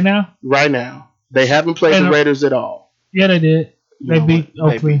 Right now? right now. They haven't played And the Raiders at all. Yeah, they did. You They know beat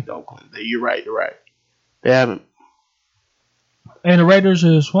what? Oakland. They beat Oakland. You're right. They haven't. And the Raiders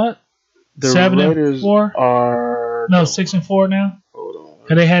is what? The 7-4? are No, 6-4 now. Hold on.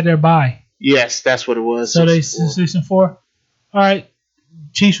 Because they had their bye. Yes, that's what it was. So they 6-4. 6-4. All right.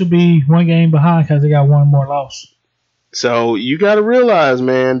 Chiefs will be 1 game behind because they got 1 more loss. So you got to realize,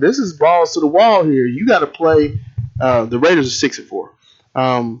 man, this is balls to the wall here. You got to play. The Raiders are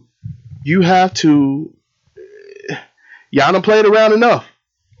 6-4. You have to. Y'all done played around enough.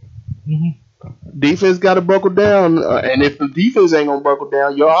 Mm-hmm. Defense got to buckle down, and if the defense ain't gonna buckle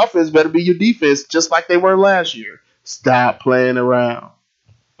down, your offense better be your defense, just like they were last year. Stop playing around.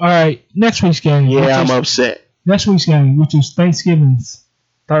 All right. Next week's game. Yeah, I'm upset. Next week's game, which is Thanksgiving's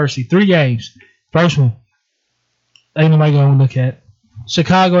Thursday. 3 games. First one. Ain't nobody gonna look at.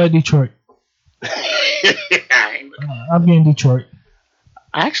 Chicago at Detroit. I'm getting Detroit.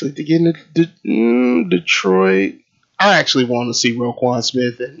 I actually think in Detroit. I actually want to see Roquan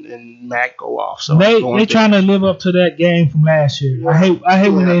Smith and Mac go off. So they trying to live up to that game from last year. I hate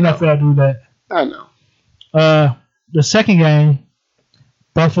when the NFL do that. I know. The second game,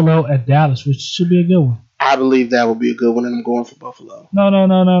 Buffalo at Dallas, which should be a good one. I believe that will be a good one, and I'm going for Buffalo.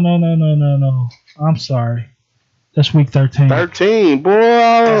 No. I'm sorry. That's week 13. 13, boy.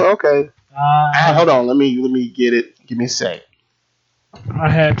 Okay. Hold on. Let me get it. Give me a sec. I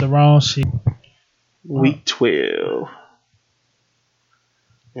had the wrong sheet. Week 12.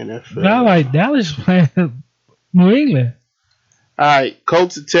 NFL. I like Dallas playing New England. All right.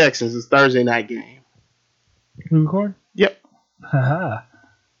 Colts and Texans is Thursday night game. We record? Yep. Haha.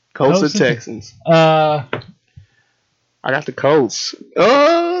 Colts and Texans. I got the Colts.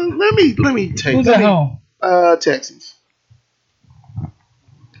 Let me take. Who's at home? Texans.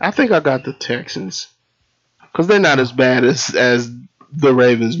 I think I got the Texans because they're not as bad as the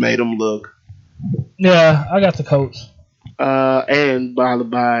Ravens made them look. Yeah, I got the Colts. And by the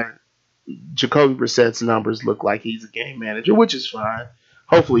by, Jacoby Brissett's numbers look like he's a game manager, which is fine.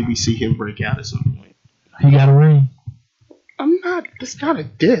 Hopefully, we see him break out at some point. He got a ring. It's not a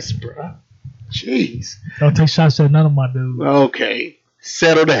diss, bro. Jeez. Don't take shots at none of my dudes. Okay.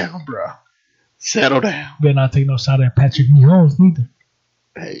 Settle down, bro. Settle down. Better not take no shot at Patrick Mahomes neither.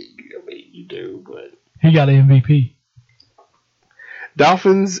 Hey, I mean, you do, but. He got an MVP.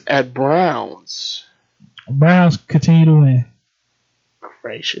 Dolphins at Browns. Browns continue to win.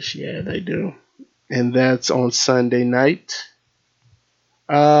 Gracious, yeah, they do. And that's on Sunday night.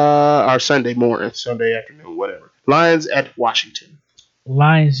 Or Sunday morning, Sunday afternoon, whatever. Lions at Washington.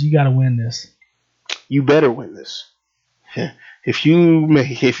 Lions, you got to win this. You better win this. If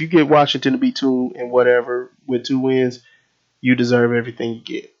you get Washington to be 2 and whatever with 2 wins, you deserve everything you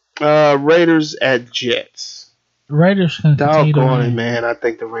get. Raiders at Jets. Raiders can continue to win. Doggone it, man. I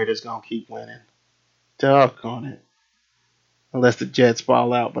think the Raiders going to keep winning. Doggone it. Unless the Jets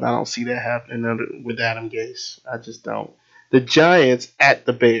fall out, but I don't see that happening with Adam Gase. I just don't. The Giants at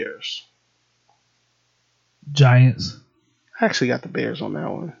the Bears. Giants. I actually got the Bears on that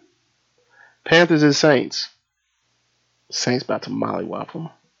one. Panthers and Saints. Saints about to mollywop them.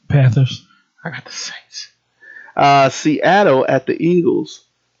 Panthers. I got the Saints. Seattle at the Eagles.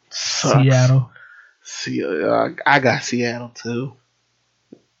 Sucks. Seattle. I got Seattle too.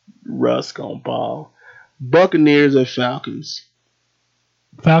 Russ gonna ball. Buccaneers at Falcons.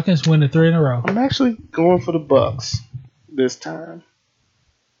 Falcons win the 3 in a row. I'm actually going for the Bucks this time.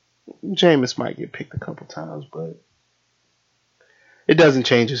 Jameis might get picked a couple times, but it doesn't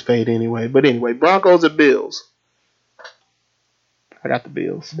change his fate anyway. But anyway, Broncos at Bills. I got the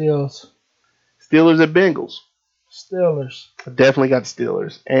Bills. Bills. Steelers at Bengals. Steelers. I definitely got the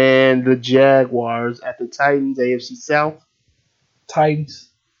Steelers. And the Jaguars at the Titans, AFC South. Titans.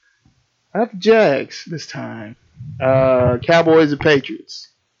 I got the Jags this time. Cowboys and Patriots.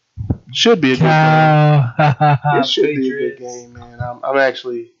 Should be a good game. It should be a good game, man. I'm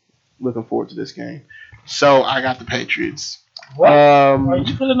actually looking forward to this game. So I got the Patriots. What? Are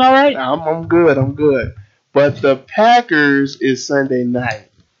you feeling all right? I'm good. But the Packers is Sunday night.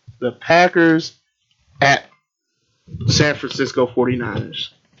 The Packers at San Francisco 49ers.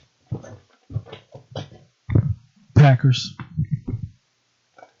 Packers.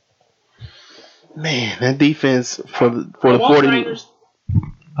 Man, that defense for the 49ers.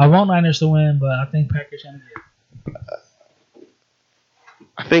 I want Niners to win, but I think Packers going to get it.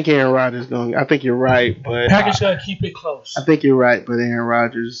 I think Aaron Rodgers going. I think you're right, but Packers going to keep it close. I think you're right, but Aaron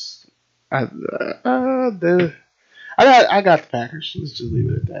Rodgers. I got the Packers. Let's just leave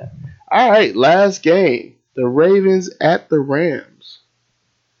it at that. All right, last game: the Ravens at the Rams.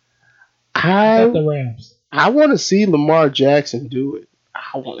 At the Rams. I want to see Lamar Jackson do it.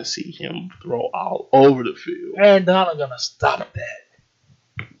 I want to see him throw all over the field. Aaron Donald gonna stop that.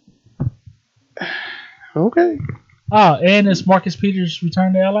 Okay. Oh, and it's Marcus Peters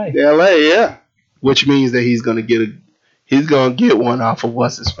return to LA. LA, yeah. Which means that he's gonna get one off of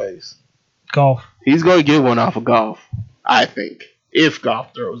what's his face. Golf. He's gonna get one off of Golf. I think if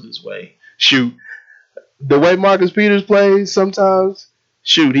Golf throws his way. Shoot, the way Marcus Peters plays sometimes.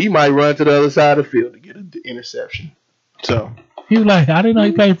 Shoot, he might run to the other side of the field to get an interception. So. He was like, I didn't know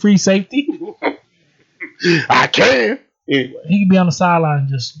he played free safety. I can. Anyway. He could be on the sideline and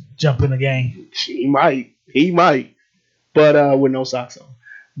just jump in the game. He might. But with no socks on.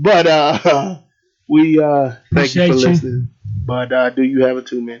 But we thank you for listening. But do you have a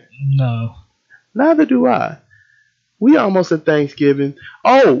 2-minute? No. Neither do I. We almost at Thanksgiving.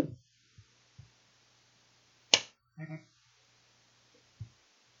 Oh.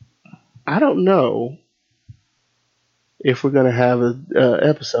 I don't know if we're going to have an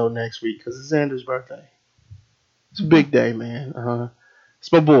episode next week because it's Xander's birthday. It's a big day, man.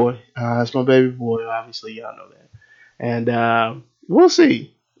 It's my boy. It's my baby boy. Obviously, y'all know that. And we'll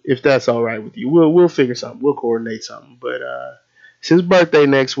see if that's all right with you. We'll figure something. We'll coordinate something. But it's his birthday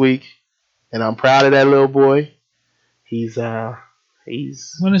next week, and I'm proud of that little boy. He's When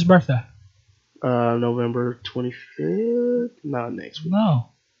is birthday? November 25th. Not next week. No.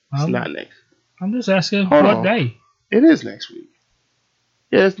 It's not next. I'm just asking Hold what on. day. It is next week.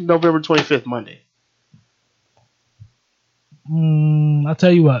 Yeah, it's November 25th, Monday. I'll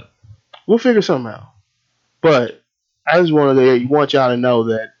tell you what. We'll figure something out. But I just want y'all to know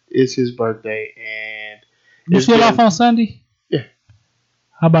that it's his birthday and You it's still been- off on Sunday? Yeah.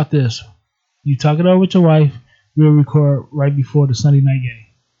 How about this? You talk it over with your wife. We'll record right before the Sunday night game.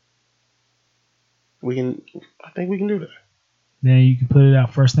 I think we can do that. Then you can put it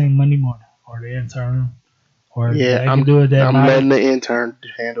out first thing Monday morning, or the intern, or Yeah, they can do it that I'm night. letting the intern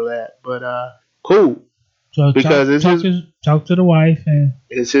handle that. But cool. So because talk to the wife, and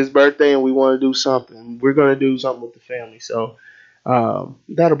It's his birthday and we want to do something. We're going to do something with the family. So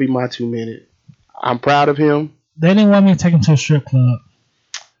that'll be my 2 minute. I'm proud of him. they didn't want me to take him to a strip club.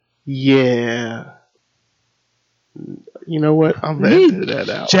 Yeah. You know what? I'm going to do that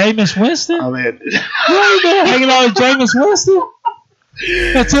out. Jameis Winston? I'm going to You ain't been hanging out with Jameis Winston?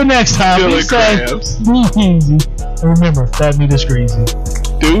 Until next time, be Killer safe, crabs. be easy, and remember, fat meat is greasy.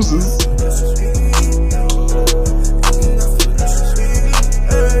 Deuces.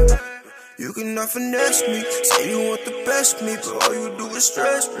 You cannot finesse me. Say you want the best me, but all you do is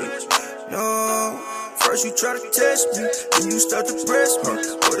stress me. No, first you try to test me, then you start to press me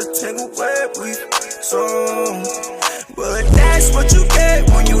with a tangled web weave. So, but that's what you get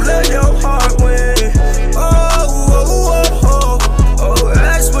when you let your heart win. Oh,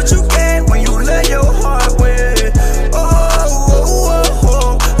 that's what you get when you let your heart win.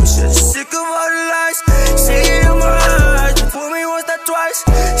 I'm just sick of all the lies. See it in my eyes, you fool me once, not twice.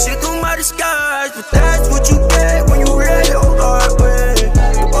 Shit through my disguise, but that's what you get when you let your heart win.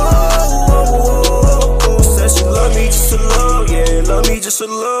 Says she love me just a little, yeah, love me just a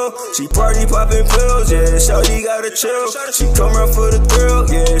little. She party popping pills, yeah, shawty gotta chill. She come around for the thrill,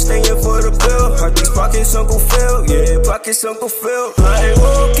 yeah, staying for the pill. Heart these pockets Uncle Phil, yeah, pockets Uncle Phil. Like,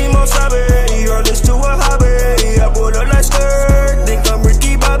 whoa, chemo sabe, run this to a hobby. I bought a nice skirt, think I'm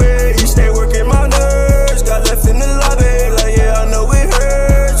Ricky Bobby. Stay working my nerves, got left in the lobby. Like, yeah, I know it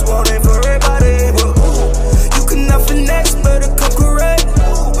hurts, want it for everybody. But you cannot finesse, better come correct.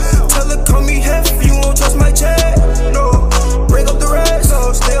 Tell her call me heavy, you won't trust my check. No, bring up the rest,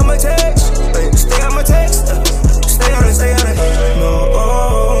 no, stay on my text. Stay on my text, stay on it, stay on it.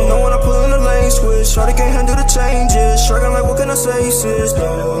 No when I pull in the lane switch, shawty can't handle the changes. Struggling like what can I say, sis?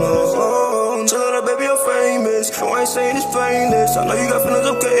 No, tell her that baby I'm famous. No, I ain't saying it's painless. I know you got feelings,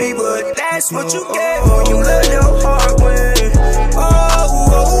 okay, but that's what you get when you let your heart win.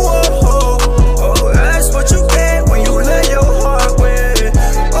 Oh.